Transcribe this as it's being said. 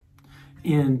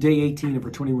In day 18 of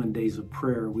our 21 days of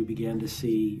prayer, we began to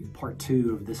see part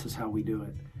 2 of This Is How We Do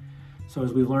It. So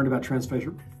as we've learned about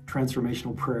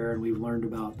transformational prayer, and we've learned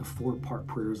about the 4-part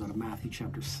prayers out of Matthew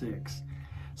chapter 6.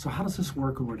 So how does this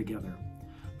work when we're together?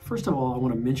 First of all, I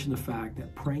want to mention the fact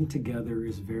that praying together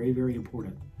is very, very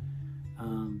important.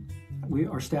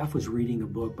 Our staff was reading a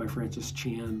book by Francis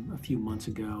Chan a few months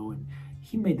ago, and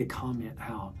he made the comment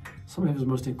how some of his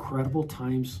most incredible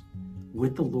times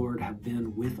with the Lord have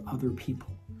been with other people.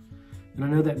 And I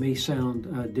know that may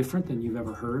sound different than you've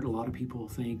ever heard. A lot of people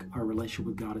think our relationship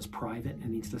with God is private and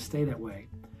needs to stay that way.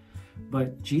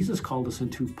 But Jesus called us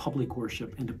into public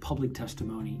worship, into public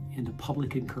testimony, into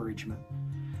public encouragement.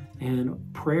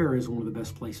 And prayer is one of the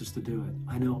best places to do it.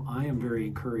 I know I am very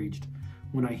encouraged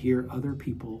when I hear other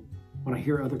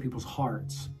people's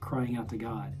hearts crying out to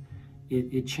God.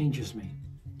 It changes me.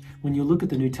 When you look at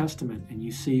the New Testament and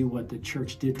you see what the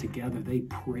church did together, they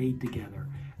prayed together.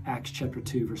 Acts chapter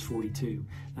 2, verse 42,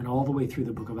 and all the way through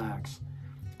the book of Acts.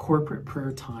 Corporate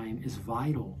prayer time is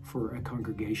vital for a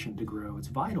congregation to grow. It's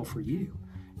vital for you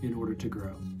in order to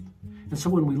grow. And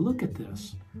so when we look at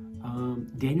this,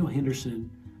 Daniel Henderson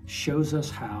shows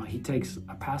us how he takes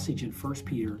a passage in 1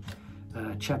 Peter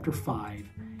chapter 5,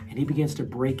 and he begins to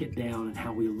break it down and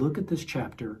how we look at this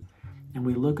chapter and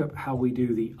we look up how we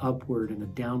do the upward and the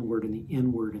downward and the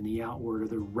inward and the outward, or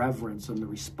the reverence and the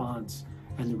response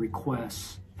and the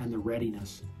requests and the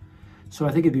readiness. So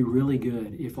I think it'd be really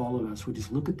good if all of us would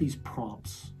just look at these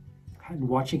prompts and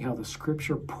watching how the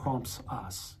scripture prompts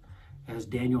us, as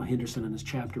Daniel Henderson in this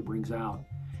chapter brings out,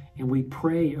 and we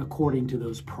pray according to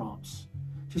those prompts.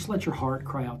 Just let your heart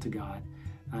cry out to God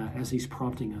as he's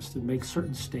prompting us to make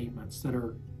certain statements that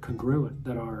are congruent,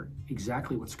 that are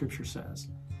exactly what scripture says.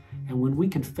 And when we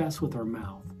confess with our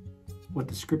mouth what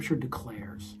the scripture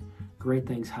declares, great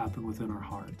things happen within our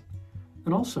heart.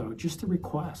 And also just the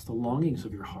requests, the longings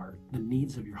of your heart, the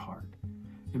needs of your heart.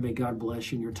 And may God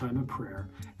bless you in your time of prayer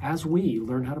as we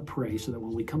learn how to pray, so that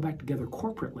when we come back together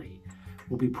corporately,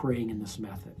 we'll be praying in this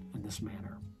method, in this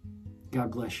manner.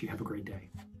 God bless you. Have a great day.